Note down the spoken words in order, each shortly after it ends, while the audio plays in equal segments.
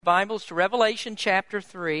Bibles to Revelation chapter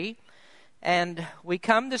 3, and we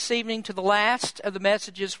come this evening to the last of the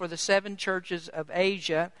messages for the seven churches of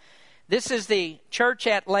Asia. This is the church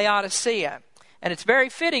at Laodicea, and it's very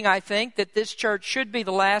fitting, I think, that this church should be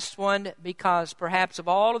the last one because perhaps of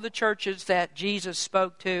all of the churches that Jesus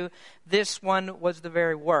spoke to, this one was the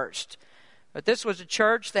very worst. But this was a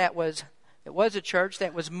church that was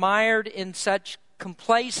mired in such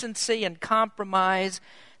complacency and compromise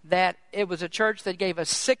that it was a church that gave a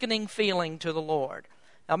sickening feeling to the Lord.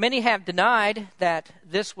 Now, many have denied that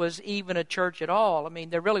this was even a church at all. I mean,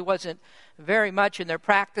 there really wasn't very much in their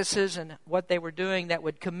practices and what they were doing that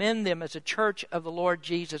would commend them as a church of the Lord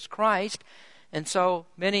Jesus Christ. And so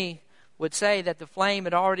many would say that the flame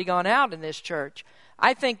had already gone out in this church.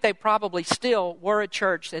 I think they probably still were a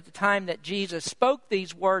church at the time that Jesus spoke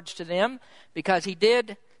these words to them, because he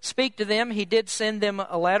did speak to them. He did send them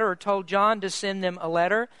a letter, or told John to send them a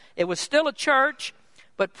letter. It was still a church,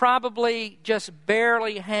 but probably just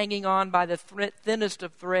barely hanging on by the thinnest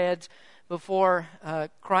of threads before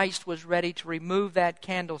Christ was ready to remove that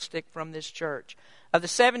candlestick from this church. Of the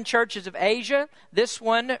seven churches of Asia, this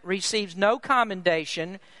one receives no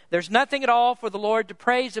commendation. There's nothing at all for the Lord to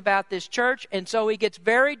praise about this church, and so he gets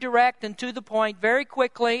very direct and to the point very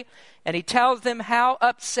quickly, and he tells them how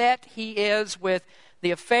upset he is with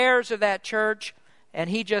the affairs of that church, and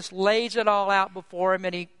he just lays it all out before him,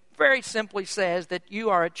 and he very simply says that you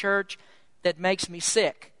are a church that makes me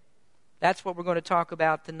sick. That's what we're going to talk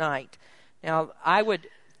about tonight. Now, I would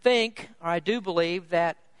think, or I do believe,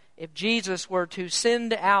 that if Jesus were to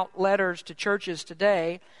send out letters to churches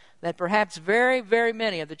today, that perhaps very, very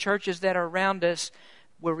many of the churches that are around us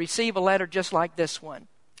will receive a letter just like this one,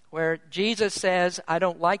 where Jesus says, I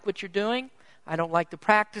don't like what you're doing. I don't like the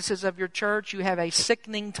practices of your church. You have a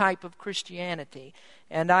sickening type of Christianity.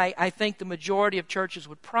 And I think the majority of churches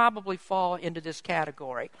would probably fall into this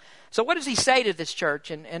category. So what does he say to this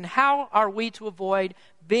church? And how are we to avoid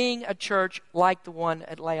being a church like the one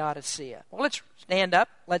at Laodicea? Well, let's stand up.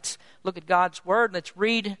 Let's look at God's Word. Let's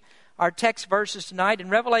read our text verses tonight in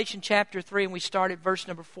Revelation chapter 3, and we start at verse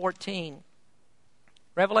number 14.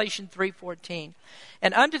 Revelation 3:14.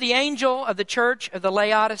 And unto the angel of the church of the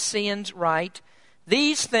Laodiceans write,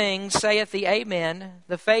 These things saith the Amen,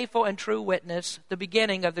 the faithful and true witness, the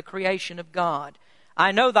beginning of the creation of God.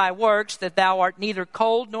 I know thy works, that thou art neither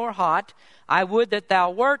cold nor hot. I would that thou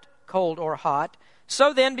wert cold or hot.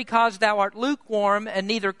 So then, because thou art lukewarm, and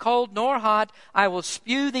neither cold nor hot, I will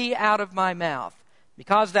spew thee out of my mouth.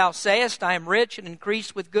 Because thou sayest, I am rich and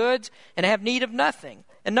increased with goods, and have need of nothing,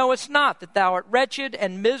 and knowest not that thou art wretched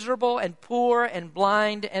and miserable and poor and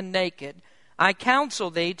blind and naked. I counsel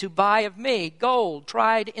thee to buy of me gold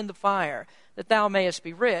tried in the fire, that thou mayest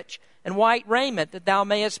be rich, and white raiment, that thou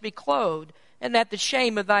mayest be clothed, and that the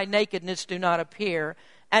shame of thy nakedness do not appear,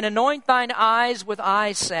 and anoint thine eyes with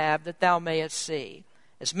eye salve, that thou mayest see.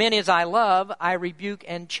 As many as I love, I rebuke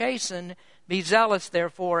and chasten. Be zealous,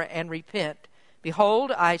 therefore, and repent.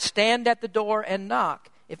 Behold, I stand at the door and knock.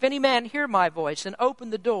 If any man hear my voice and open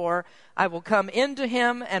the door, I will come into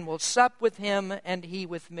him and will sup with him, and he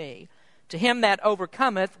with me. To him that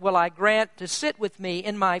overcometh will I grant to sit with me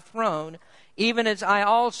in my throne, even as I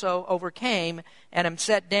also overcame and am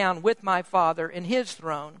set down with my Father in his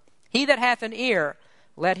throne. He that hath an ear,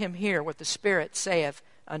 let him hear what the Spirit saith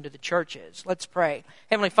unto the churches. Let's pray.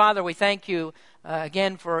 Heavenly Father, we thank you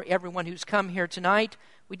again for everyone who's come here tonight.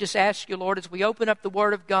 We just ask you, Lord, as we open up the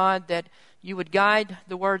Word of God, that you would guide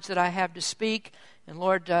the words that I have to speak. And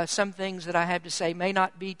Lord, some things that I have to say may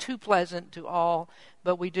not be too pleasant to all,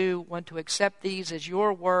 but we do want to accept these as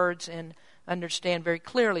your words and understand very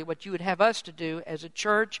clearly what you would have us to do as a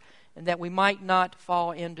church, and that we might not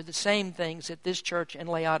fall into the same things that this church in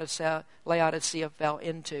Laodicea fell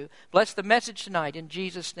into. Bless the message tonight. In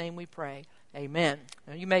Jesus' name we pray. Amen.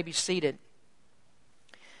 Now you may be seated.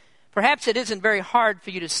 Perhaps it isn't very hard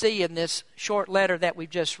for you to see in this short letter that we've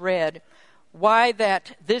just read why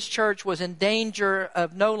that this church was in danger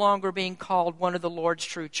of no longer being called one of the Lord's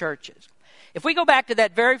true churches. If we go back to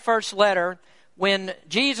that very first letter, when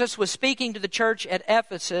Jesus was speaking to the church at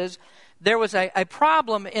Ephesus, there was a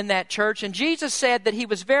problem in that church, and Jesus said that he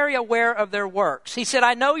was very aware of their works. He said,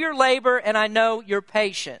 I know your labor and I know your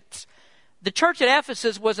patience. The church at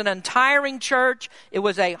Ephesus was an untiring church. It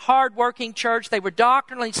was a hard-working church. They were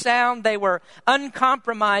doctrinally sound. They were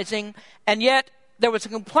uncompromising. And yet, there was a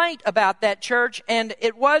complaint about that church, and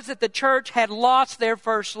it was that the church had lost their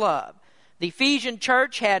first love. The Ephesian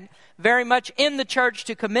church had very much in the church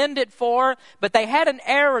to commend it for, but they had an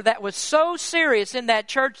error that was so serious in that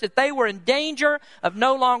church that they were in danger of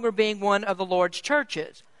no longer being one of the Lord's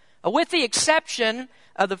churches. With the exception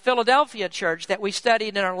of the Philadelphia church that we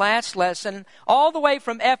studied in our last lesson, all the way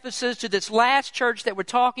from Ephesus to this last church that we're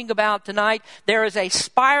talking about tonight, there is a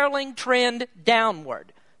spiraling trend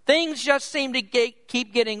downward. Things just seem to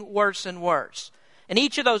keep getting worse and worse. In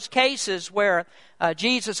each of those cases where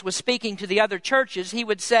Jesus was speaking to the other churches, he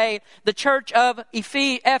would say the church of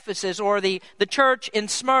Ephesus, or the church in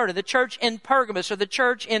Smyrna, the church in Pergamos, or the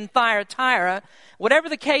church in Thyatira. Whatever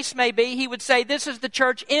the case may be, he would say this is the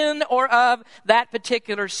church in or of that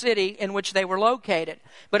particular city in which they were located.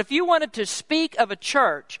 But if you wanted to speak of a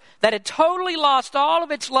church that had totally lost all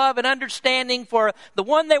of its love and understanding for the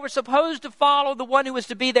one they were supposed to follow, the one who was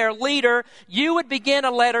to be their leader, you would begin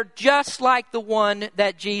a letter just like the one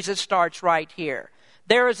that Jesus starts right here.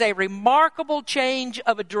 There is a remarkable change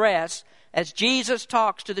of address as Jesus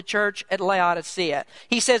talks to the church at Laodicea.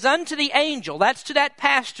 He says, unto the angel, that's to that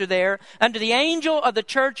pastor there, unto the angel of the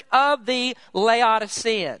church of the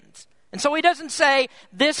Laodiceans. And so he doesn't say,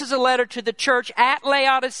 this is a letter to the church at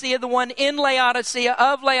Laodicea, the one in Laodicea,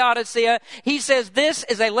 of Laodicea. He says, this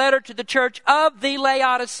is a letter to the church of the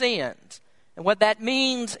Laodiceans. And what that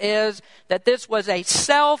means is that this was a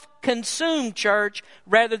self-consumed church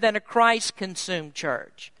rather than a Christ-consumed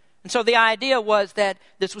church. And so the idea was that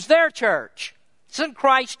this was their church. This isn't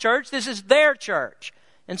Christ's church, this is their church.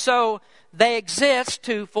 And so they exist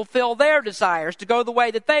to fulfill their desires, to go the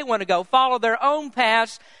way that they want to go, follow their own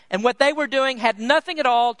paths. And what they were doing had nothing at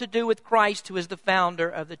all to do with Christ, who is the founder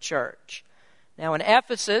of the church. Now in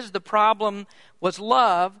Ephesus, the problem was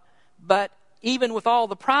love, but even with all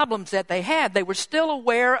the problems that they had, they were still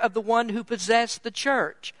aware of the one who possessed the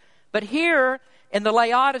church. But here in the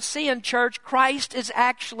Laodicean church, Christ is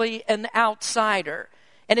actually an outsider.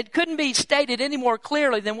 And it couldn't be stated any more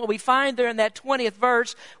clearly than what we find there in that 20th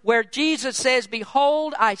verse, where Jesus says,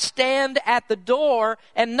 behold, I stand at the door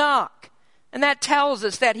and knock. And that tells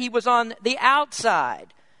us that he was on the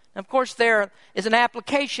outside. Of course, there is an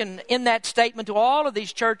application in that statement to all of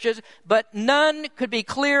these churches, but none could be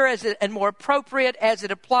clearer and more appropriate as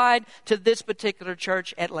it applied to this particular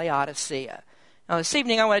church at Laodicea. Now, this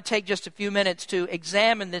evening, I want to take just a few minutes to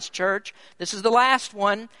examine this church. This is the last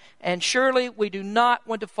one, and surely we do not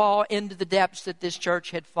want to fall into the depths that this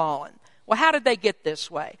church had fallen. Well, how did they get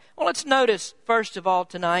this way? Well, let's notice, first of all,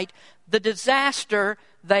 tonight, the disaster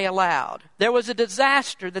they allowed. There was a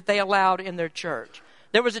disaster that they allowed in their church.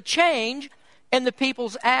 There was a change in the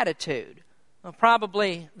people's attitude. Well,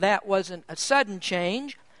 probably that wasn't a sudden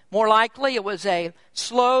change. More likely, it was a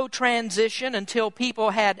slow transition until people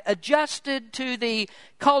had adjusted to the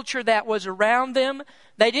culture that was around them.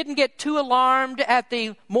 They didn't get too alarmed at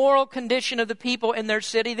the moral condition of the people in their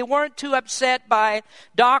city. They weren't too upset by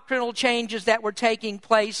doctrinal changes that were taking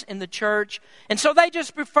place in the church. And so they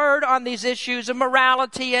just preferred on these issues of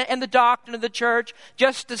morality and the doctrine of the church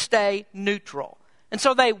just to stay neutral. And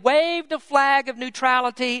so they waved a flag of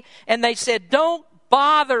neutrality and they said, don't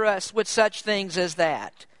bother us with such things as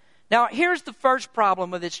that. Now, here's the first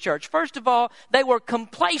problem with this church. First of all, they were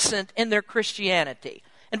complacent in their Christianity.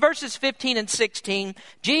 In verses 15 and 16,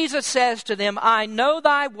 Jesus says to them, I know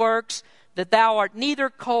thy works, that thou art neither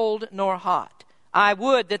cold nor hot. I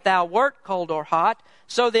would that thou wert cold or hot.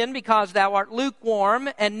 So then, because thou art lukewarm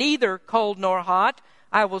and neither cold nor hot,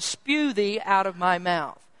 I will spew thee out of my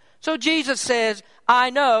mouth. So Jesus says, I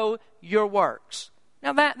know your works.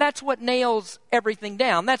 Now that's what nails everything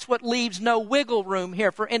down. That's what leaves no wiggle room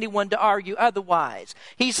here for anyone to argue otherwise.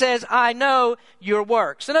 He says, I know your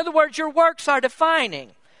works. In other words, your works are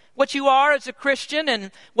defining what you are as a Christian,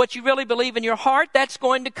 and what you really believe in your heart, that's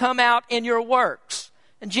going to come out in your works.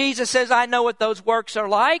 And Jesus says, I know what those works are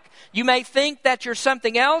like. You may think that you're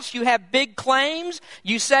something else. You have big claims.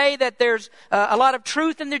 You say that there's a lot of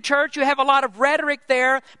truth in the church. You have a lot of rhetoric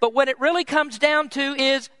there. But what it really comes down to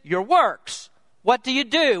is your works. What do you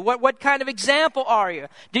do? What kind of example are you?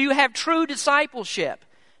 Do you have true discipleship?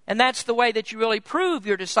 And that's the way that you really prove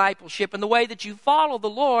your discipleship, and the way that you follow the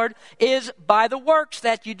Lord is by the works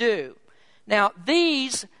that you do. Now,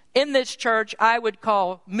 these, in this church, I would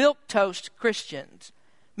call milquetoast Christians.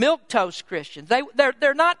 Milquetoast Christians.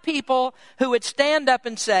 They're not people who would stand up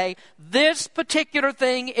and say, this particular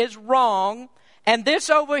thing is wrong, and this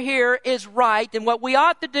over here is right, and what we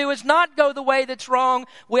ought to do is not go the way that's wrong.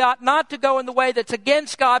 We ought not to go in the way that's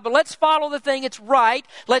against God, but let's follow the thing that's right.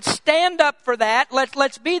 Let's stand up for that.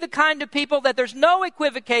 Let's be the kind of people that there's no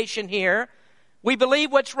equivocation here. We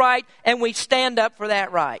believe what's right, and we stand up for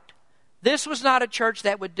that right. This was not a church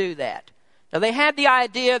that would do that. Now, they had the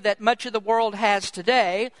idea that much of the world has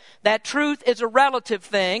today, that truth is a relative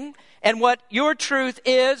thing, and what your truth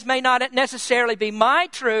is may not necessarily be my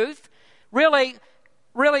truth. Really,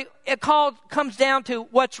 really, comes down to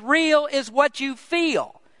what's real is what you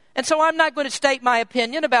feel. And so I'm not going to state my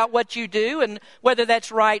opinion about what you do and whether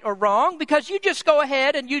that's right or wrong, because you just go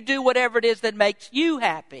ahead and you do whatever it is that makes you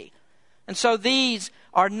happy. And so these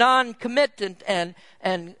are non-committant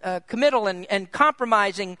and committal and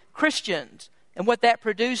compromising Christians. And what that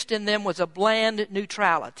produced in them was a bland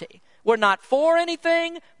neutrality. We're not for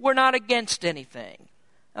anything, we're not against anything.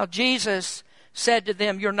 Now Jesus said to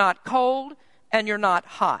them, you're not cold and you're not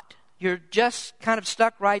hot. You're just kind of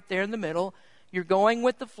stuck right there in the middle. You're going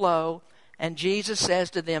with the flow. And Jesus says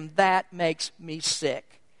to them, that makes me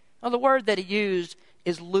sick. Now the word that he used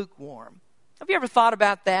is lukewarm. Have you ever thought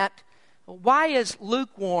about that? Why is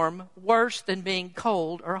lukewarm worse than being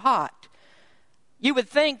cold or hot? You would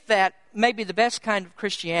think that maybe the best kind of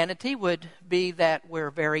Christianity would be that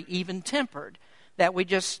we're very even-tempered, that we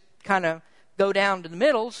just kind of go down to the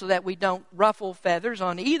middle so that we don't ruffle feathers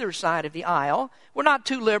on either side of the aisle. We're not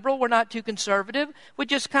too liberal, we're not too conservative. We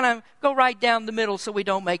just kind of go right down the middle so we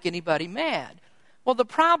don't make anybody mad. Well, the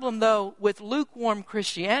problem, though, with lukewarm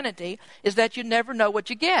Christianity is that you never know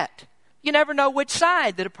what you get. You never know which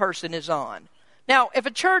side that a person is on. Now, if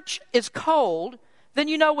a church is cold, then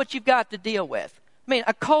you know what you've got to deal with. I mean,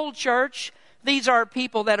 a cold church, these are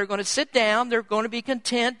people that are going to sit down. They're going to be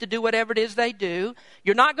content to do whatever it is they do.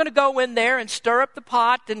 You're not going to go in there and stir up the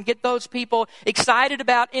pot and get those people excited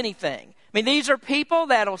about anything. I mean, these are people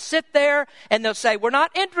that'll sit there and they'll say, we're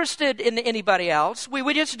not interested in anybody else.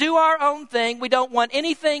 We just do our own thing. We don't want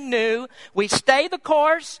anything new. We stay the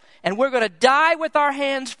course, and we're going to die with our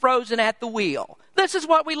hands frozen at the wheel. This is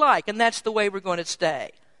what we like, and that's the way we're going to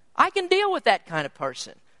stay. I can deal with that kind of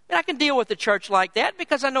person. And I can deal with a church like that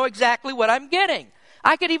because I know exactly what I'm getting.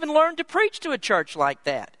 I could even learn to preach to a church like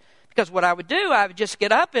that. Because what I would do, I would just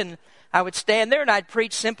get up and I would stand there and I'd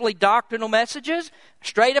preach simply doctrinal messages,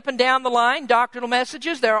 straight up and down the line, doctrinal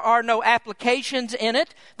messages. There are no applications in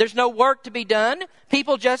it. There's no work to be done.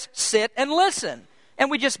 People just sit and listen.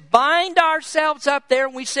 And we just bind ourselves up there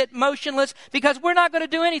and we sit motionless because we're not going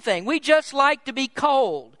to do anything. We just like to be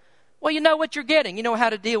cold. Well, you know what you're getting. You know how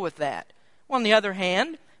to deal with that. Well, on the other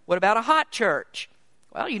hand, what about a hot church?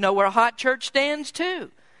 Well, you know where a hot church stands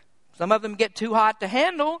too. Some of them get too hot to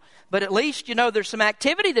handle, but at least you know there's some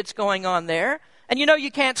activity that's going on there. And you know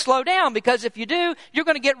you can't slow down because if you do, you're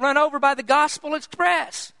going to get run over by the Gospel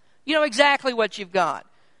Express. You know exactly what you've got.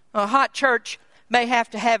 A hot church may have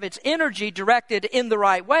to have its energy directed in the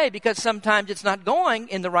right way because sometimes it's not going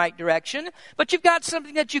in the right direction, but you've got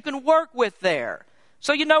something that you can work with there.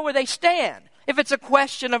 So you know where they stand. If it's a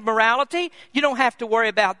question of morality, you don't have to worry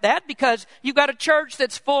about that because you've got a church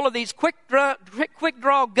that's full of these quick draw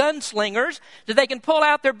gunslingers that they can pull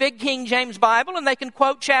out their big King James Bible and they can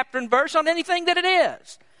quote chapter and verse on anything that it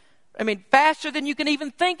is. I mean, faster than you can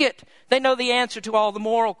even think it, they know the answer to all the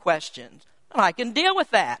moral questions. And I can deal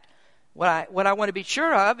with that. What I want to be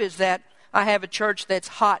sure of is that I have a church that's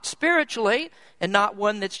hot spiritually and not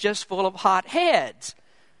one that's just full of hot heads.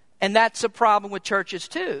 And that's a problem with churches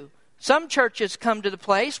too. Some churches come to the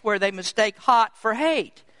place where they mistake hot for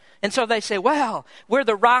hate. And so they say, well, we're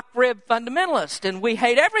the rock rib fundamentalist and we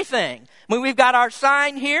hate everything. I mean, we've got our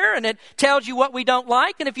sign here and it tells you what we don't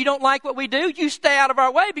like. And if you don't like what we do, you stay out of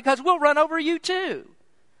our way because we'll run over you too.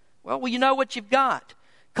 Well, you know what you've got.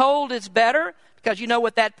 Cold is better because you know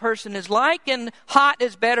what that person is like. And hot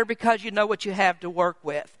is better because you know what you have to work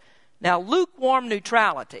with. Now, lukewarm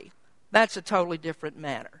neutrality, that's a totally different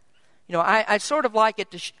matter. You know, I sort of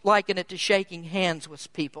liken it to shaking hands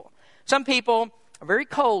with people. Some people are very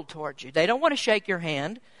cold towards you. They don't want to shake your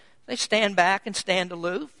hand. They stand back and stand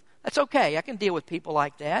aloof. That's okay. I can deal with people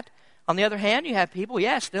like that. On the other hand, you have people,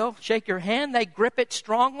 yes, they'll shake your hand. They grip it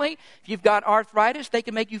strongly. If you've got arthritis, they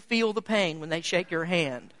can make you feel the pain when they shake your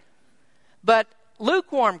hand. But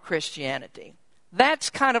lukewarm Christianity, that's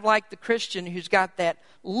kind of like the Christian who's got that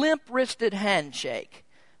limp-wristed handshake.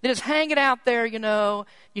 They just hang it out there, you know.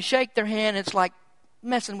 You shake their hand, it's like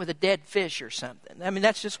messing with a dead fish or something. I mean,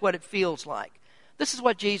 that's just what it feels like. This is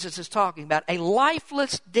what Jesus is talking about, a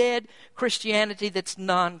lifeless, dead Christianity that's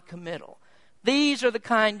non-committal. These are the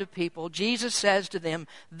kind of people, Jesus says to them,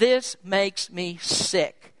 this makes me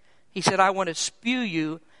sick. He said, I want to spew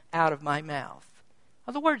you out of my mouth.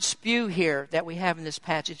 Now, the word spew here that we have in this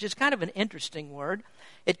passage is kind of an interesting word.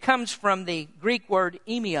 It comes from the Greek word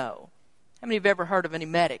emeo. How many have ever heard of an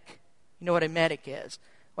emetic? You know what emetic is?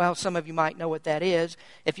 Well, some of you might know what that is.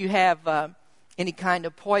 If you have any kind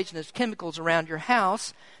of poisonous chemicals around your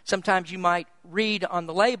house, sometimes you might read on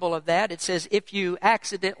the label of that, it says, if you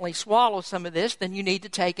accidentally swallow some of this, then you need to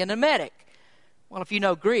take an emetic. Well, if you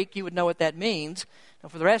know Greek, you would know what that means. Now,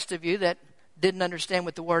 for the rest of you that didn't understand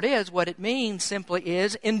what the word is, what it means simply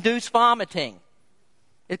is induce vomiting.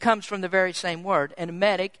 It comes from the very same word. And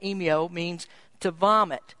emetic, emio, means to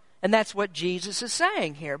vomit. And that's what Jesus is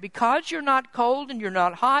saying here. Because you're not cold and you're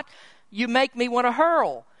not hot, you make me want to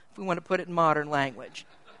hurl, if we want to put it in modern language.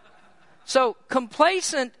 So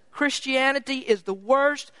complacent Christianity is the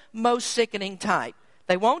worst, most sickening type.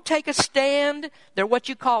 They won't take a stand. They're what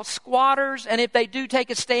you call squatters. And if they do take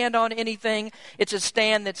a stand on anything, it's a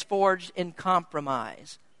stand that's forged in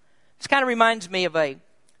compromise. This kind of reminds me of a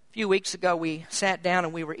few weeks ago we sat down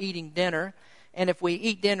and we were eating dinner. And if we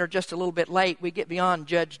eat dinner just a little bit late, we get beyond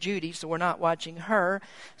Judge Judy, so we're not watching her.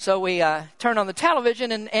 So we turn on the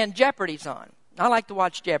television and Jeopardy's on. I like to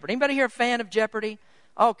watch Jeopardy. Anybody here a fan of Jeopardy?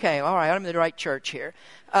 Okay, all right, I'm in the right church here.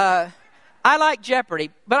 I like Jeopardy,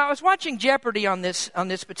 but I was watching Jeopardy on this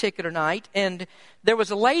particular night, and there was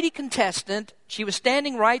a lady contestant. She was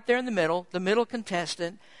standing right there in the middle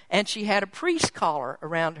contestant, and she had a priest collar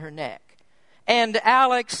around her neck. And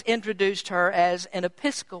Alex introduced her as an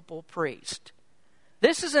Episcopal priest.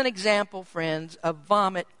 This is an example, friends, of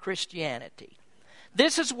vomit Christianity.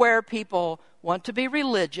 This is where people want to be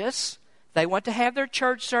religious, they want to have their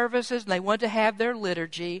church services, and they want to have their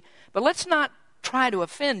liturgy, but let's not try to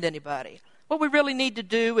offend anybody. What we really need to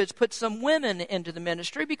do is put some women into the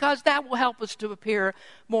ministry because that will help us to appear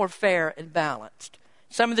more fair and balanced.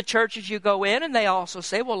 Some of the churches you go in and they also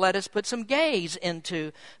say, well, let us put some gays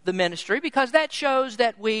into the ministry because that shows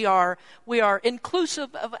that we are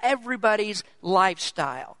inclusive of everybody's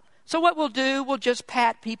lifestyle. So what we'll do, we'll just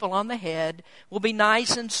pat people on the head. We'll be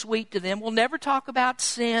nice and sweet to them. We'll never talk about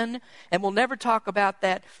sin, and we'll never talk about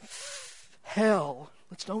that hell.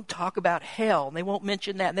 Let's don't talk about hell. And they won't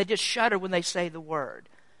mention that. And they just shudder when they say the word.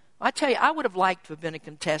 I tell you, I would have liked to have been a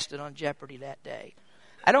contestant on Jeopardy that day.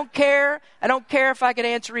 I don't care. I don't care if I could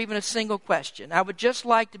answer even a single question. I would just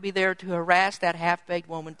like to be there to harass that half-baked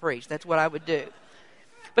woman priest. That's what I would do.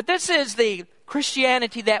 But this is the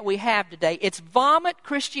Christianity that we have today. It's vomit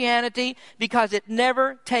Christianity because it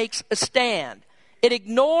never takes a stand. It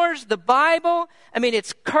ignores the Bible. I mean,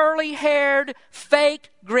 it's curly-haired, fake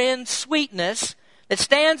grin sweetness that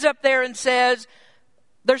stands up there and says,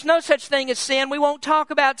 there's no such thing as sin. We won't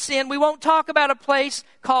talk about sin. We won't talk about a place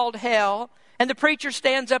called hell. And the preacher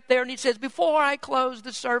stands up there and he says, before I close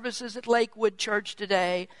the services at Lakewood Church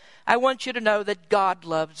today, I want you to know that God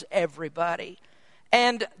loves everybody.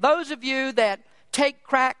 And those of you that take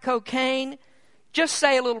crack cocaine, just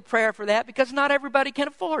say a little prayer for that because not everybody can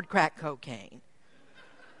afford crack cocaine.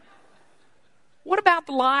 What about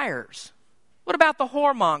the liars? What about the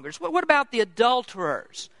whoremongers? What about the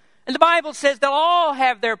adulterers? And the Bible says they'll all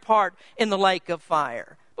have their part in the lake of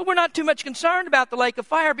fire. But we're not too much concerned about the lake of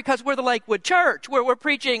fire because we're the Lakewood Church. We're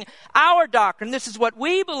preaching our doctrine. This is what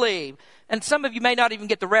we believe. And some of you may not even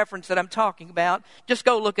get the reference that I'm talking about. Just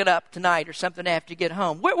go look it up tonight or something after you get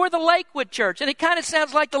home. We're the Lakewood Church, and it kind of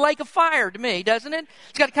sounds like the lake of fire to me, doesn't it?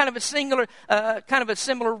 It's got kind of a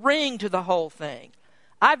similar ring to the whole thing.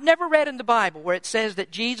 I've never read in the Bible where it says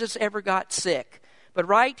that Jesus ever got sick. But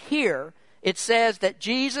right here, it says that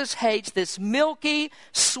Jesus hates this milky,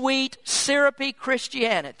 sweet, syrupy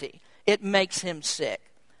Christianity. It makes him sick.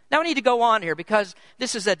 Now, I need to go on here because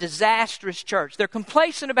this is a disastrous church. They're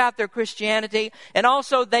complacent about their Christianity, and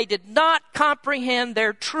also they did not comprehend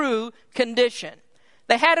their true condition.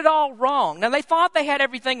 They had it all wrong. Now, they thought they had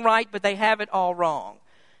everything right, but they have it all wrong.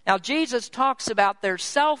 Now, Jesus talks about their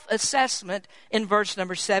self-assessment in verse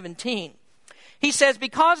number 17. He says,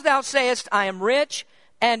 because thou sayest, I am rich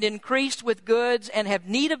and increased with goods and have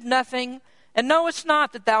need of nothing, and knowest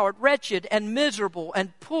not that thou art wretched and miserable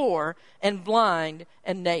and poor and blind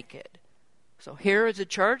and naked. So here is a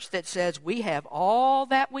church that says we have all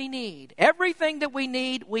that we need. Everything that we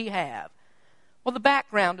need, we have. Well, the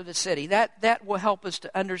background of the city, that will help us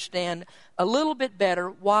to understand a little bit better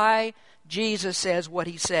why Jesus says what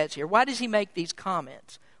he says here. Why does he make these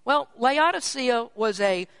comments? Well, Laodicea was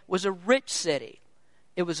a rich city.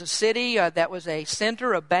 It was a city that was a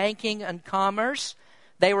center of banking and commerce.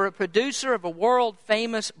 They were a producer of a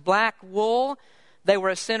world-famous black wool. They were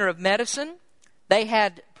a center of medicine. They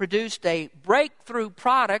had produced a breakthrough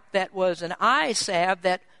product that was an eye salve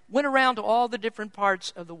that went around to all the different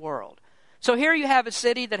parts of the world. So here you have a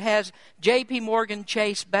city that has J.P. Morgan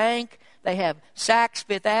Chase Bank. They have Saks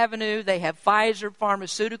Fifth Avenue. They have Pfizer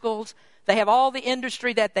Pharmaceuticals. They have all the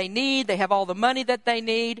industry that they need. They have all the money that they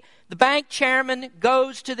need. The bank chairman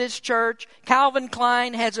goes to this church. Calvin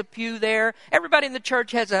Klein has a pew there. Everybody in the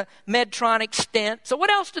church has a Medtronic stent. So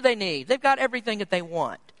what else do they need? They've got everything that they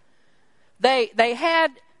want. They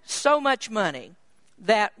had so much money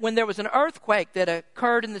that when there was an earthquake that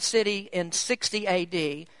occurred in the city in 60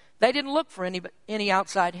 A.D., They didn't look for any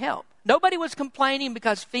outside help. Nobody was complaining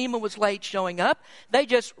because FEMA was late showing up. They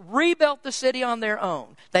just rebuilt the city on their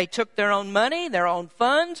own. They took their own money, their own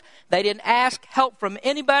funds. They didn't ask help from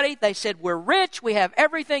anybody. They said, we're rich. We have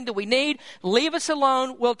everything that we need. Leave us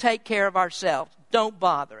alone. We'll take care of ourselves. Don't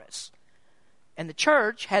bother us. And the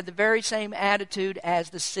church had the very same attitude as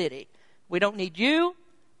the city. We don't need you.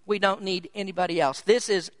 We don't need anybody else. This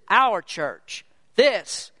is our church.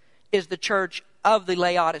 This is the church of the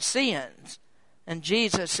Laodiceans. And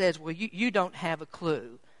Jesus says, well, you don't have a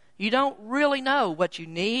clue. You don't really know what you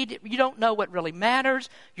need. You don't know what really matters.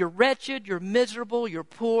 You're wretched, you're miserable, you're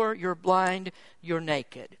poor, you're blind, you're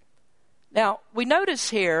naked. Now, we notice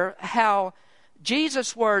here how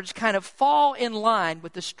Jesus' words kind of fall in line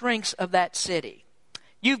with the strengths of that city.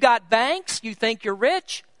 You've got banks, you think you're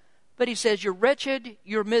rich, but he says you're wretched,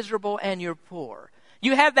 you're miserable, and you're poor.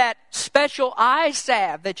 You have that special eye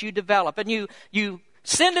salve that you develop, and you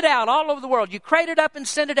send it out all over the world. You crate it up and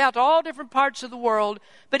send it out to all different parts of the world.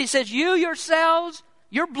 But he says, you yourselves,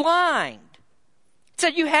 you're blind. He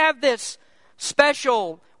said you have this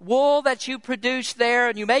special wool that you produce there,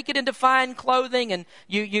 and you make it into fine clothing, and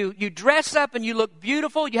you dress up and you look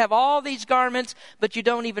beautiful. You have all these garments, but you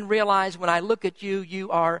don't even realize when I look at you, you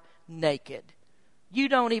are naked. You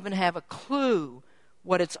don't even have a clue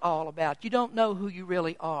what it's all about. You don't know who you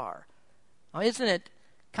really are. Now, isn't it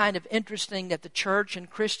kind of interesting that the church and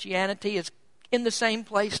Christianity is in the same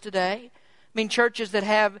place today? I mean, churches that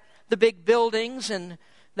have the big buildings and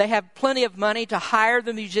they have plenty of money to hire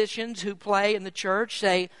the musicians who play in the church.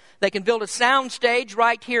 They can build a sound stage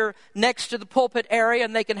right here next to the pulpit area,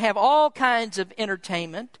 and they can have all kinds of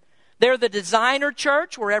entertainment. They're the designer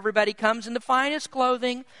church where everybody comes in the finest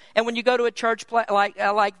clothing. And when you go to a church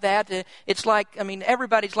like that, it's like, I mean,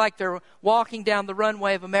 everybody's like they're walking down the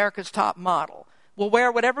runway of America's Top Model. We'll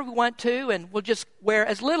wear whatever we want to, and we'll just wear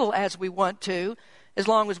as little as we want to, as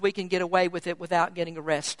long as we can get away with it without getting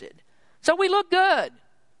arrested. So we look good.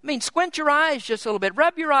 I mean, squint your eyes just a little bit.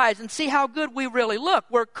 Rub your eyes and see how good we really look.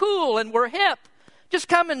 We're cool and we're hip. Just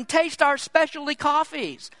come and taste our specialty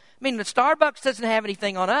coffees. I mean, the Starbucks doesn't have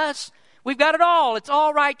anything on us. We've got it all. It's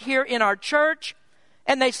all right here in our church.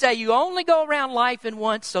 And they say you only go around life in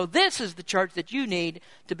once, so this is the church that you need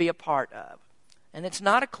to be a part of. And it's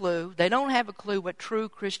not a clue. They don't have a clue what true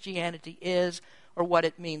Christianity is or what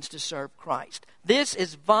it means to serve Christ. This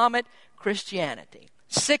is vomit Christianity.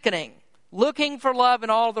 Sickening. Looking for love in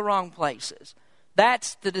all the wrong places.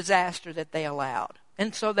 That's the disaster that they allowed.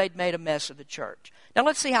 And so they'd made a mess of the church. Now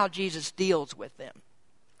let's see how Jesus deals with them.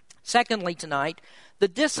 Secondly tonight, the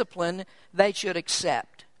discipline they should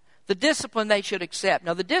accept. The discipline they should accept.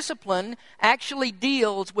 Now the discipline actually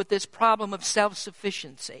deals with this problem of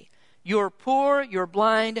self-sufficiency. You're poor, you're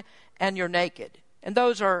blind, and you're naked. And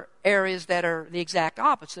those are areas that are the exact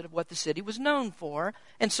opposite of what the city was known for.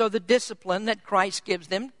 And so the discipline that Christ gives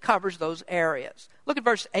them covers those areas. Look at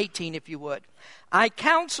verse 18 if you would. I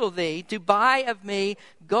counsel thee to buy of me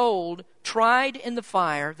gold tried in the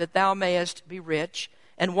fire, that thou mayest be rich,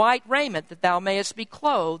 and white raiment, that thou mayest be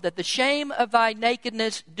clothed, that the shame of thy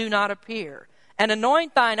nakedness do not appear. And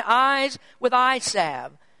anoint thine eyes with eye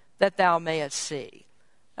salve, that thou mayest see.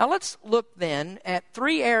 Now let's look then at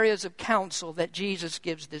three areas of counsel that Jesus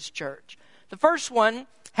gives this church. The first one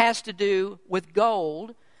has to do with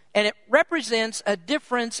gold, and it represents a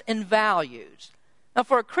difference in values. Now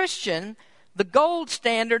for a Christian, the gold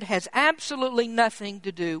standard has absolutely nothing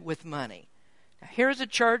to do with money. Now, here's a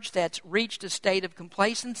church that's reached a state of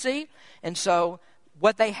complacency, and so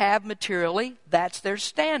what they have materially, that's their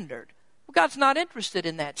standard. Well, God's not interested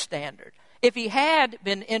in that standard. If he had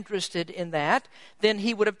been interested in that, then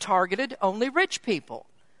he would have targeted only rich people.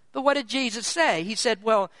 But what did Jesus say? He said,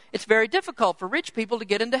 well, it's very difficult for rich people to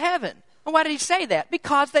get into heaven. And why did he say that?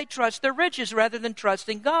 Because they trust their riches rather than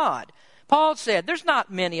trusting God. Paul said, there's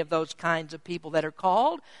not many of those kinds of people that are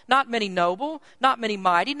called. Not many noble, not many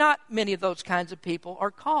mighty, not many of those kinds of people are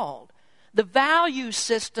called. The value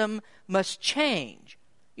system must change.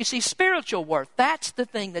 You see, spiritual worth, that's the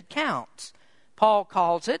thing that counts. Paul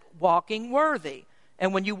calls it walking worthy.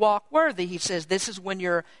 And when you walk worthy, he says, this is when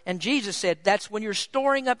you're, and Jesus said, that's when you're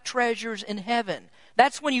storing up treasures in heaven.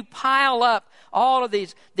 That's when you pile up all of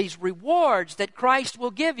these rewards that Christ will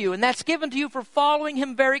give you. And that's given to you for following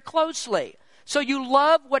him very closely. So you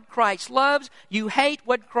love what Christ loves. You hate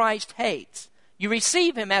what Christ hates. You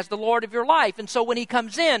receive him as the Lord of your life. And so when he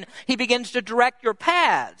comes in, he begins to direct your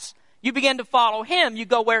paths. You begin to follow him. You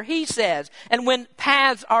go where he says. And when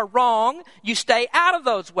paths are wrong, you stay out of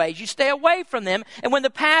those ways. You stay away from them. And when the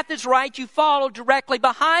path is right, you follow directly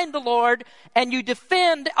behind the Lord and you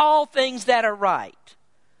defend all things that are right.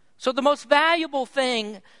 So the most valuable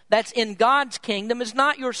thing that's in God's kingdom is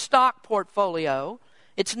not your stock portfolio.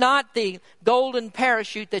 It's not the golden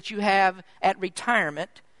parachute that you have at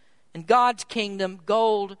retirement. In God's kingdom,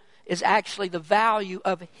 gold is actually the value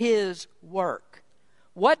of His work.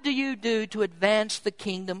 What do you do to advance the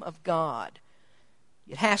kingdom of God?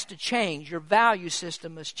 It has to change. Your value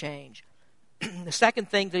system must change. The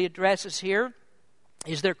second thing that he addresses here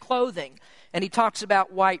is their clothing. And he talks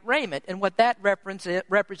about white raiment. And what that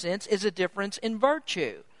represents is a difference in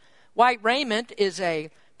virtue. White raiment is a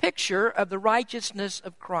picture of the righteousness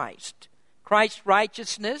of Christ. Christ's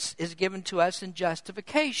righteousness is given to us in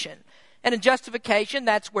justification. And in justification,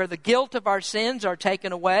 that's where the guilt of our sins are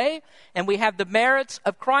taken away, and we have the merits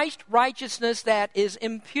of Christ's righteousness that is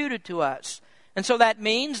imputed to us. And so that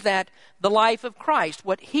means that the life of Christ,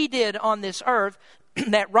 what He did on this earth,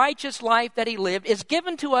 that righteous life that He lived, is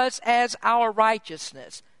given to us as our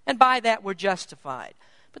righteousness. And by that we're justified.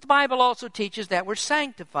 But the Bible also teaches that we're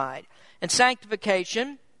sanctified. And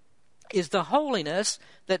sanctification is the holiness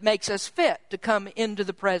that makes us fit to come into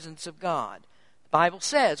the presence of God. The Bible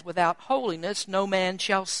says, without holiness, no man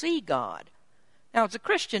shall see God. Now, as a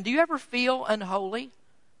Christian, do you ever feel unholy?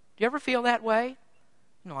 Do you ever feel that way?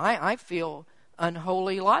 No, I feel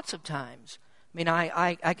unholy lots of times. I mean,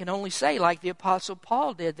 I can only say, like the Apostle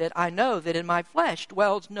Paul did, that I know that in my flesh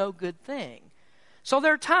dwells no good thing. So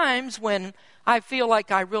there are times when I feel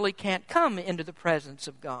like I really can't come into the presence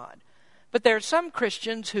of God. But there are some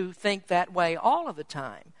Christians who think that way all of the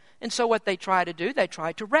time. And so what they try to do, they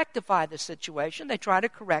try to rectify the situation. They try to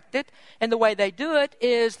correct it. And the way they do it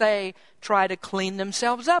is they try to clean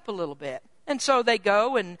themselves up a little bit. And so they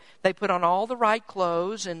go and they put on all the right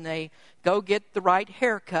clothes and they go get the right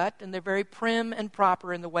haircut, and they're very prim and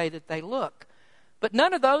proper in the way that they look. But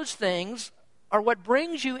none of those things are what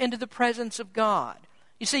brings you into the presence of God.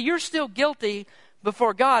 You see, you're still guilty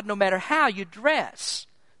before God no matter how you dress.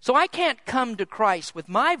 So I can't come to Christ with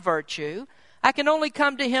my virtue. I can only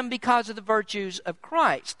come to Him because of the virtues of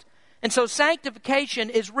Christ. And so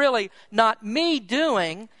sanctification is really not me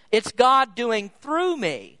doing, it's God doing through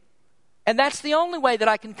me. And that's the only way that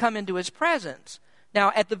I can come into His presence.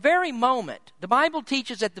 Now, at the very moment, the Bible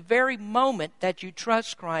teaches at the very moment that you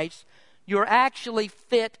trust Christ, you're actually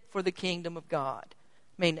fit for the kingdom of God.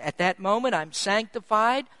 I mean, at that moment, I'm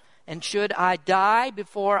sanctified, and should I die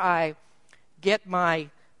before I get my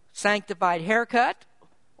sanctified haircut,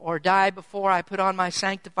 or die before I put on my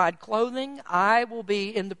sanctified clothing, I will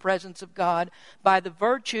be in the presence of God by the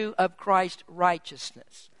virtue of Christ's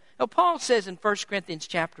righteousness. Now, Paul says in 1 Corinthians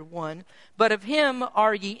chapter 1, "But of Him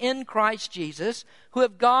are ye in Christ Jesus, who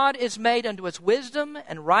of God is made unto us wisdom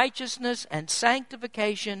and righteousness and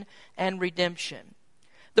sanctification and redemption."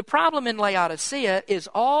 The problem in Laodicea is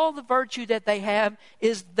all the virtue that they have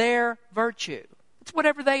is their virtue. It's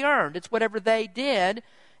whatever they earned. It's whatever they did.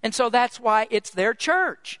 And so that's why it's their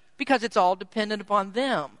church, because it's all dependent upon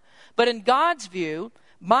them. But in God's view,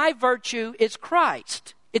 my virtue is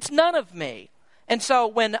Christ. It's none of me. And so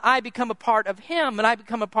when I become a part of Him and I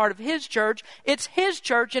become a part of His church, it's His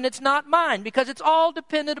church and it's not mine, because it's all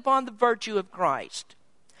dependent upon the virtue of Christ.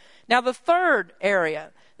 Now, the third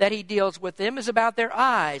area that he deals with them is about their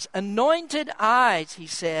eyes. Anointed eyes, he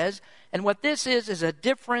says. And what this is a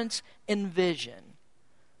difference in vision.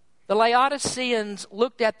 The Laodiceans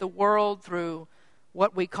looked at the world through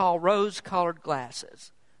what we call rose-colored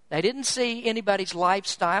glasses. They didn't see anybody's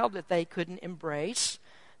lifestyle that they couldn't embrace.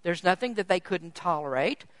 There's nothing that they couldn't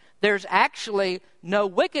tolerate. There's actually no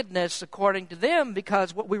wickedness according to them,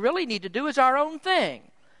 because what we really need to do is our own thing.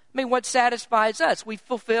 I mean, what satisfies us? We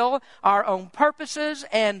fulfill our own purposes,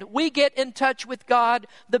 and we get in touch with God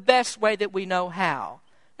the best way that we know how.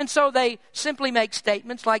 And so they simply make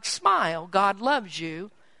statements like, smile, God loves you,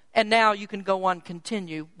 and now you can go on,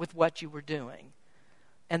 continue with what you were doing.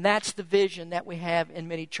 And that's the vision that we have in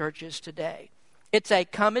many churches today. It's a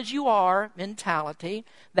come as you are mentality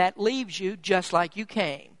that leaves you just like you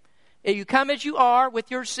came. You come as you are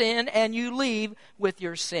with your sin, and you leave with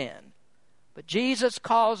your sin. But Jesus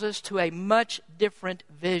calls us to a much different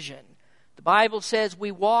vision. The Bible says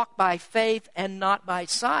we walk by faith and not by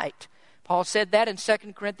sight. Paul said that in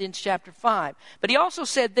 2 Corinthians chapter 5. But he also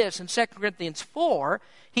said this in 2 Corinthians 4.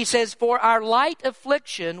 He says, "For our light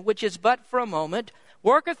affliction, which is but for a moment,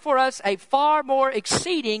 worketh for us a far more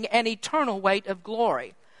exceeding and eternal weight of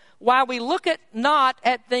glory. While we look not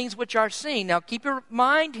at things which are seen." Now keep in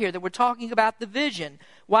mind here that we're talking about the vision.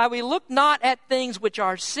 "While we look not at things which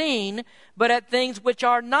are seen, but at things which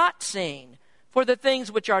are not seen. For the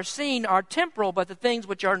things which are seen are temporal, but the things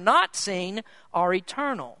which are not seen are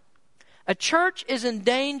eternal." A church is in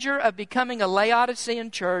danger of becoming a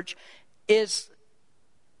Laodicean church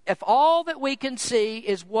if all that we can see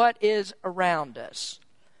is what is around us.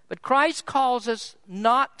 But Christ calls us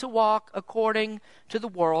not to walk according to the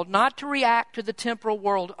world, not to react to the temporal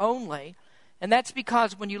world only. And that's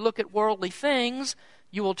because when you look at worldly things,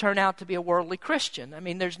 you will turn out to be a worldly Christian. I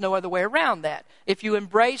mean, there's no other way around that. If you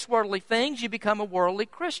embrace worldly things, you become a worldly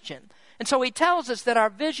Christian. And so he tells us that our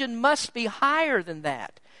vision must be higher than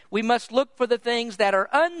that. We must look for the things that are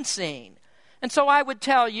unseen. And so I would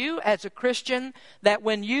tell you as a Christian that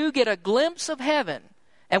when you get a glimpse of heaven,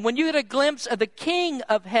 and when you get a glimpse of the King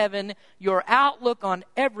of heaven, your outlook on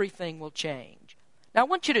everything will change. Now I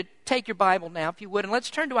want you to take your Bible now, if you would, and let's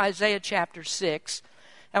turn to Isaiah chapter 6.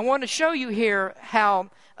 I want to show you here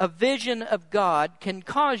how a vision of God can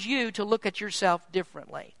cause you to look at yourself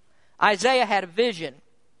differently. Isaiah had a vision,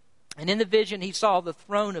 and in the vision he saw the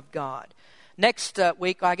throne of God. Next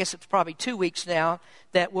week, I guess it's probably 2 weeks now,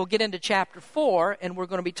 that we'll get into chapter 4, and we're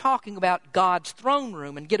going to be talking about God's throne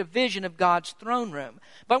room and get a vision of God's throne room.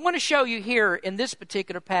 But I want to show you here in this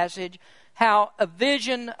particular passage how a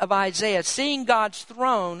vision of Isaiah, seeing God's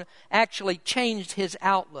throne, actually changed his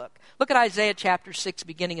outlook. Look at Isaiah chapter 6,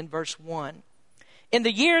 beginning in verse 1. In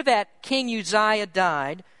the year that King Uzziah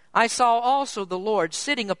died, I saw also the Lord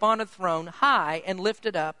sitting upon a throne high and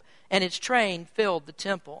lifted up, and its train filled the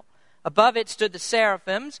temple. Above it stood the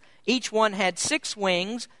seraphims. Each one had 6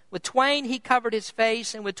 wings. With twain he covered his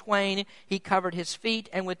face, and with twain he covered his feet,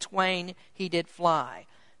 and with twain he did fly.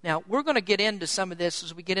 Now, we're going to get into some of this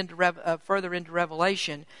as we get into further into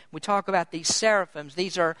Revelation. We talk about these seraphims.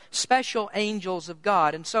 These are special angels of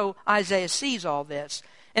God. And so Isaiah sees all this.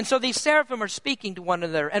 And so these seraphim are speaking to one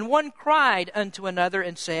another. And one cried unto another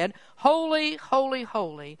and said, Holy, holy,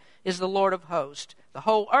 holy is the Lord of hosts. The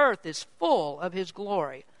whole earth is full of his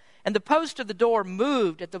glory. And the post of the door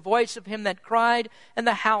moved at the voice of him that cried, and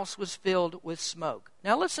the house was filled with smoke.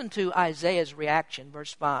 Now listen to Isaiah's reaction,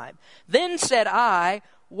 verse 5. Then said I,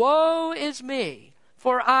 Woe is me,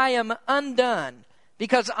 for I am undone,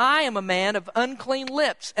 because I am a man of unclean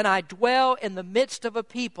lips, and I dwell in the midst of a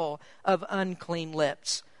people of unclean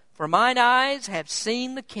lips. For mine eyes have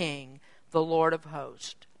seen the King, the Lord of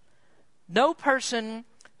hosts. No person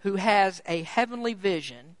who has a heavenly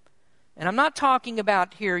vision, and I'm not talking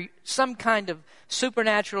about here some kind of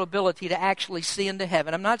supernatural ability to actually see into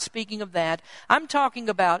heaven. I'm not speaking of that. I'm talking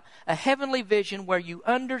about a heavenly vision where you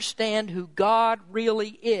understand who God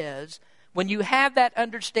really is. When you have that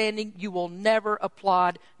understanding, you will never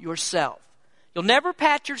applaud yourself. You'll never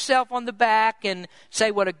pat yourself on the back and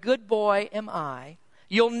say, what a good boy am I.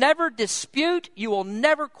 You'll never dispute, you will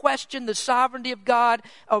never question the sovereignty of God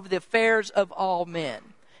over the affairs of all men.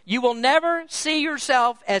 You will never see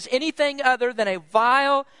yourself as anything other than a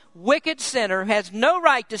vile, wicked sinner who has no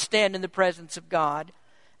right to stand in the presence of God.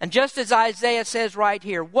 And just as Isaiah says right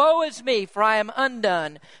here, Woe is me, for I am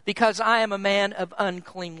undone, because I am a man of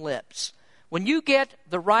unclean lips. When you get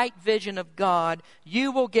the right vision of God,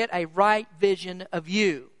 you will get a right vision of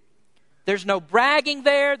you. There's no bragging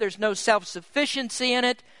there. There's no self-sufficiency in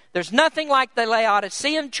it. There's nothing like the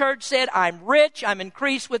Laodicean church said, I'm rich, I'm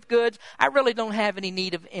increased with goods, I really don't have any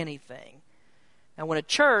need of anything. And when a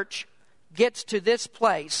church gets to this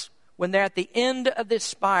place, when they're at the end of this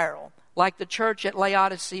spiral, like the church at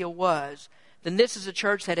Laodicea was, then this is a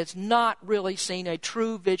church that has not really seen a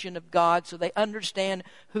true vision of God, so they understand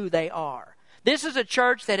who they are. This is a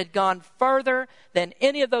church that had gone further than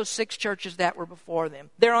any of those 6 churches that were before them.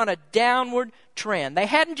 They're on a downward trend. They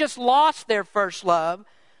hadn't just lost their first love.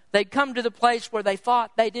 They'd come to the place where they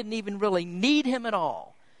thought they didn't even really need him at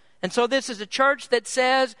all. And so this is a church that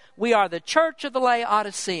says, we are the church of the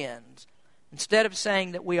Laodiceans, instead of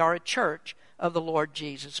saying that we are a church of the Lord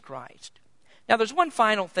Jesus Christ. Now there's one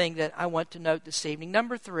final thing that I want to note this evening.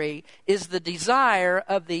 Number 3 is the desire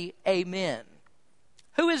of the Amen.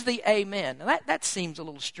 Who is the Amen? Now that seems a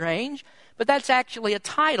little strange, but that's actually a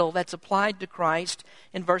title that's applied to Christ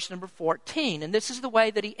in verse number 14. And this is the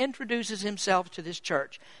way that he introduces himself to this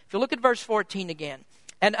church. If you look at verse 14 again.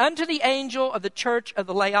 And unto the angel of the church of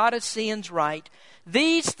the Laodiceans write,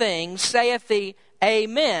 These things saith the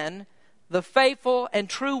Amen, the faithful and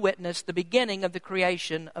true witness, the beginning of the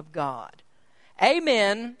creation of God.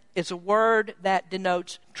 Amen is a word that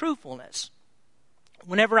denotes truthfulness.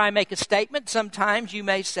 Whenever I make a statement, sometimes you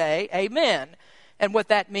may say, Amen. And what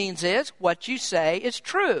that means is, what you say is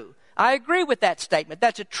true. I agree with that statement.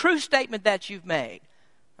 That's a true statement that you've made.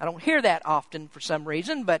 I don't hear that often for some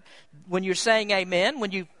reason, but when you're saying amen,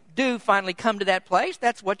 when you do finally come to that place,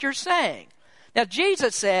 that's what you're saying. Now,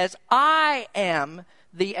 Jesus says, I am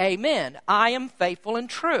the amen. I am faithful and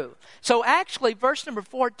true. So actually, verse number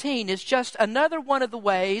 14 is just another one of the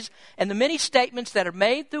ways and the many statements that are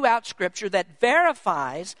made throughout Scripture that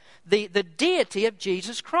verifies the deity of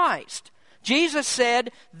Jesus Christ. Jesus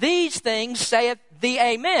said, "These things saith the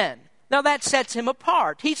amen." Now that sets him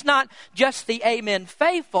apart. He's not just the amen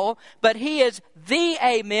faithful, but he is the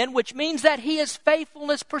amen, which means that he is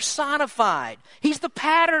faithfulness personified. He's the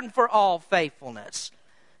pattern for all faithfulness.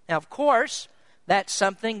 Now, of course, that's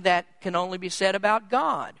something that can only be said about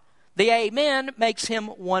God. The amen makes him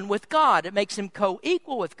one with God. It makes him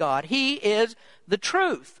co-equal with God. He is the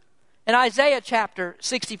truth. In Isaiah chapter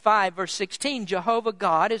 65, verse 16, Jehovah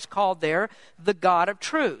God is called there the God of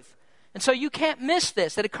truth. And so you can't miss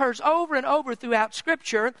this. It occurs over and over throughout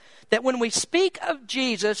Scripture that when we speak of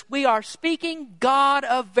Jesus, we are speaking God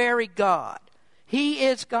of very God. He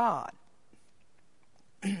is God.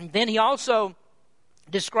 Then he also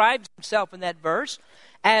describes himself in that verse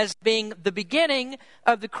as being the beginning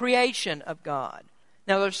of the creation of God.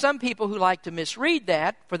 Now, there's some people who like to misread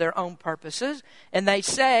that for their own purposes, and they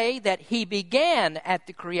say that he began at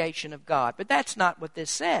the creation of God. But that's not what this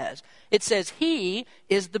says. It says he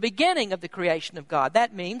is the beginning of the creation of God.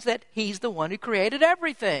 That means that he's the one who created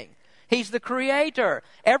everything. He's the creator.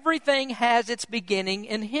 Everything has its beginning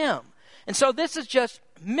in him. And so this is just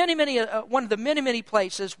one of the many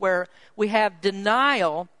places where we have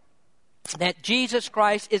denial that Jesus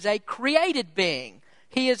Christ is a created being.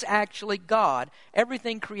 He is actually God.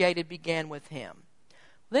 Everything created began with him.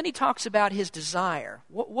 Then he talks about his desire.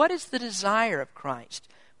 What is the desire of Christ?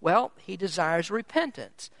 Well, he desires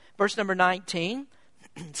repentance. Verse number 19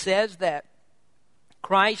 says that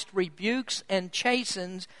Christ rebukes and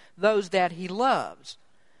chastens those that he loves.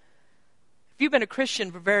 If you've been a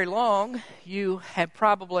Christian for very long, you have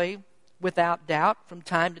probably, without doubt, from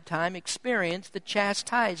time to time experienced the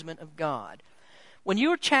chastisement of God. When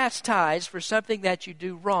you are chastised for something that you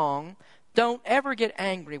do wrong, don't ever get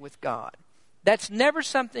angry with God. That's never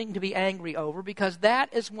something to be angry over, because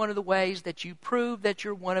that is one of the ways that you prove that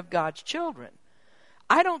you're one of God's children.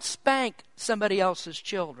 I don't spank somebody else's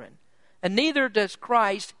children, and neither does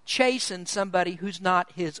Christ chasten somebody who's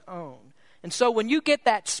not his own. And so when you get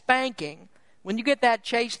that spanking, when you get that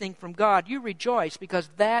chastening from God, you rejoice,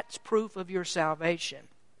 because that's proof of your salvation.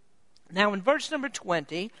 Now in verse number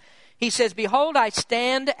 20, he says, "Behold, I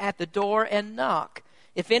stand at the door and knock.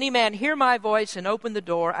 If any man hear my voice and open the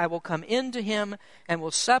door, I will come in to him and will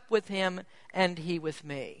sup with him and he with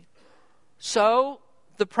me." So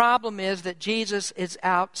the problem is that Jesus is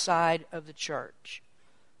outside of the church.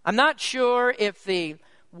 I'm not sure if the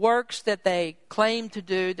works that they claim to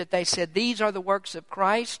do, that they said these are the works of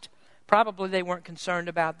Christ, probably they weren't concerned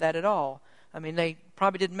about that at all. I mean, they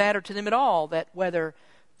probably didn't matter to them at all that whether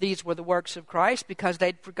these were the works of Christ, because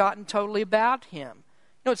they'd forgotten totally about him.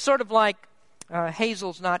 You know, it's sort of like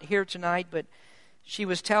Hazel's not here tonight, but she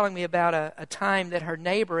was telling me about a time that her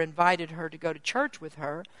neighbor invited her to go to church with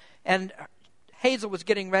her, and Hazel was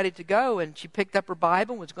getting ready to go, and she picked up her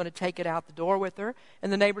Bible and was going to take it out the door with her,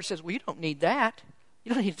 and the neighbor says, "Well, you don't need that.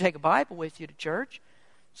 You don't need to take a Bible with you to church."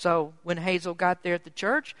 So when Hazel got there at the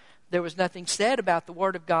church, there was nothing said about the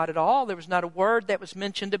Word of God at all. There was not a word that was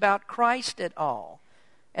mentioned about Christ at all.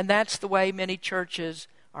 And that's the way many churches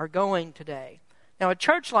are going today. Now, a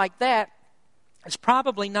church like that is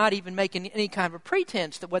probably not even making any kind of a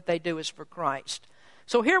pretense that what they do is for Christ.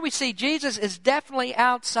 So here we see Jesus is definitely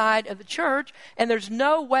outside of the church, and there's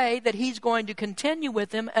no way that he's going to continue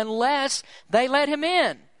with them unless they let him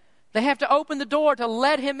in. They have to open the door to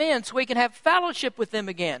let him in so he can have fellowship with them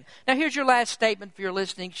again. Now, here's your last statement for your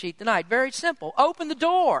listening sheet tonight. Very simple. Open the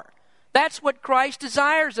door. That's what Christ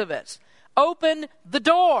desires of us. Open the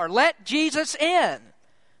door. Let Jesus in.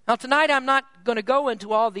 Now, tonight I'm not going to go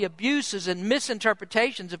into all the abuses and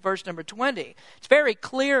misinterpretations of verse number 20. It's very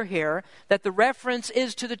clear here that the reference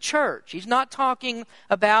is to the church. He's not talking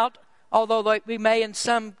about, although we may in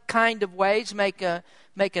some kind of ways make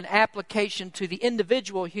an application to the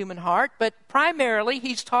individual human heart, but primarily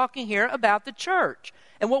he's talking here about the church.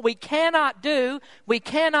 And what we cannot do, we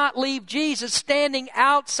cannot leave Jesus standing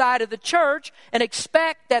outside of the church and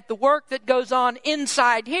expect that the work that goes on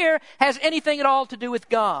inside here has anything at all to do with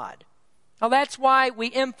God. Now that's why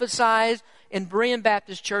we emphasize in Berean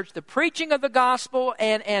Baptist Church the preaching of the gospel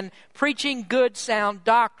and preaching good sound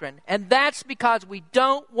doctrine. And that's because we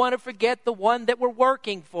don't want to forget the one that we're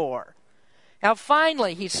working for. Now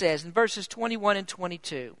finally, he says in verses 21 and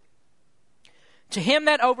 22, "To him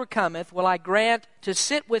that overcometh will I grant to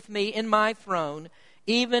sit with me in my throne,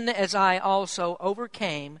 even as I also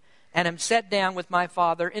overcame, and am set down with my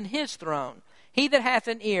Father in his throne. He that hath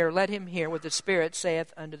an ear, let him hear what the Spirit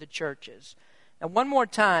saith unto the churches." And one more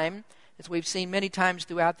time, as we've seen many times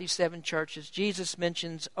throughout these 7 churches, Jesus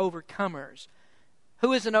mentions overcomers.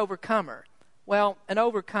 Who is an overcomer? Well, an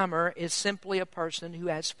overcomer is simply a person who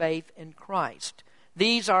has faith in Christ.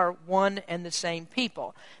 These are one and the same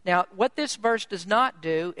people. Now, what this verse does not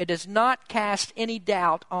do, it does not cast any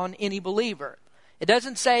doubt on any believer. It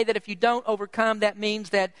doesn't say that if you don't overcome, that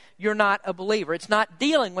means that you're not a believer. It's not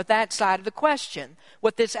dealing with that side of the question.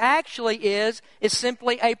 What this actually is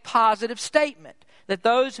simply a positive statement that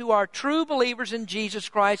those who are true believers in Jesus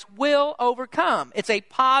Christ will overcome. It's a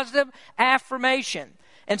positive affirmation.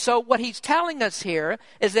 And so what he's telling us here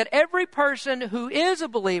is that every person who is a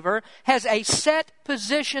believer has a set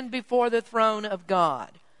position before the throne of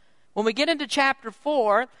God. When we get into chapter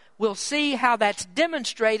 4, we'll see how that's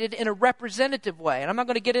demonstrated in a representative way. And I'm not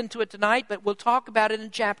going to get into it tonight, but we'll talk about it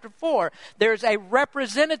in chapter 4. There's a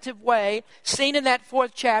representative way seen in that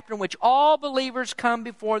 4th chapter in which all believers come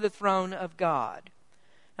before the throne of God.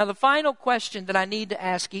 Now, the final question that I need to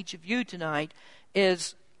ask each of you tonight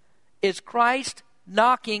is Christ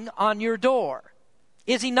knocking on your door?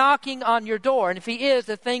 Is he knocking on your door? And if he is,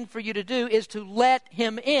 the thing for you to do is to let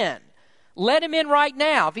him in. Let him in right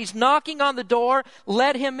now. If he's knocking on the door,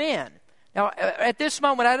 let him in. Now, at this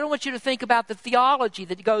moment, I don't want you to think about the theology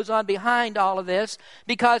that goes on behind all of this,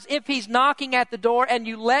 because if he's knocking at the door and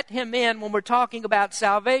you let him in when we're talking about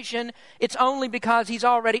salvation, it's only because he's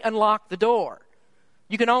already unlocked the door.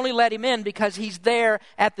 You can only let him in because he's there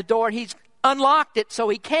at the door. He's unlocked it so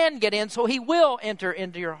he can get in, so he will enter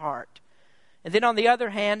into your heart. And then on the other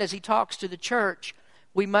hand, as he talks to the church,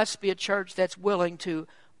 we must be a church that's willing to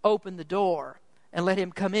open the door and let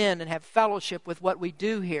him come in and have fellowship with what we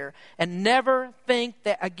do here. And never think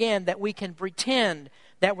that, again, that we can pretend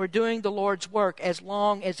that we're doing the Lord's work as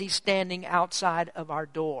long as he's standing outside of our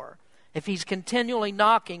door. If he's continually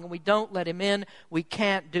knocking and we don't let him in, we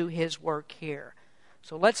can't do his work here.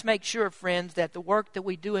 So let's make sure, friends, that the work that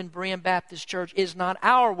we do in Berean Baptist Church is not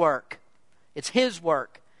our work. It's his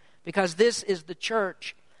work, because this is the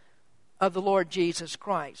church of the Lord Jesus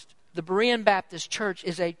Christ. The Berean Baptist Church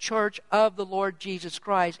is a church of the Lord Jesus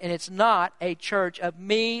Christ, and it's not a church of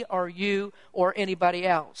me or you or anybody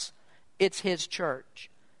else. It's his church.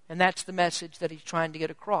 And that's the message that he's trying to get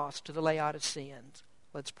across to the Laodiceans.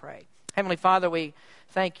 Let's pray. Heavenly Father, we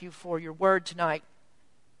thank you for your word tonight.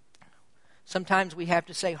 Sometimes we have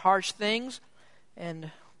to say harsh things,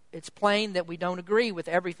 and it's plain that we don't agree with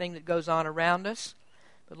everything that goes on around us.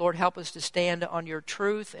 But Lord, help us to stand on your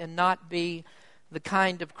truth and not be the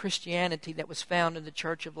kind of Christianity that was found in the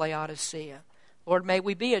church of Laodicea. Lord, may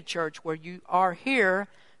we be a church where you are here,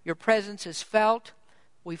 your presence is felt,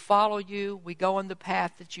 we follow you, we go on the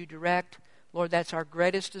path that you direct. Lord, that's our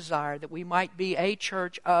greatest desire, that we might be a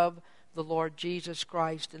church of the Lord Jesus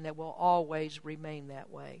Christ, and that will always remain that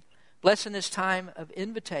way. Bless in this time of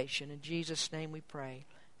invitation. In Jesus' name we pray.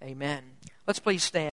 Amen. Let's please stand.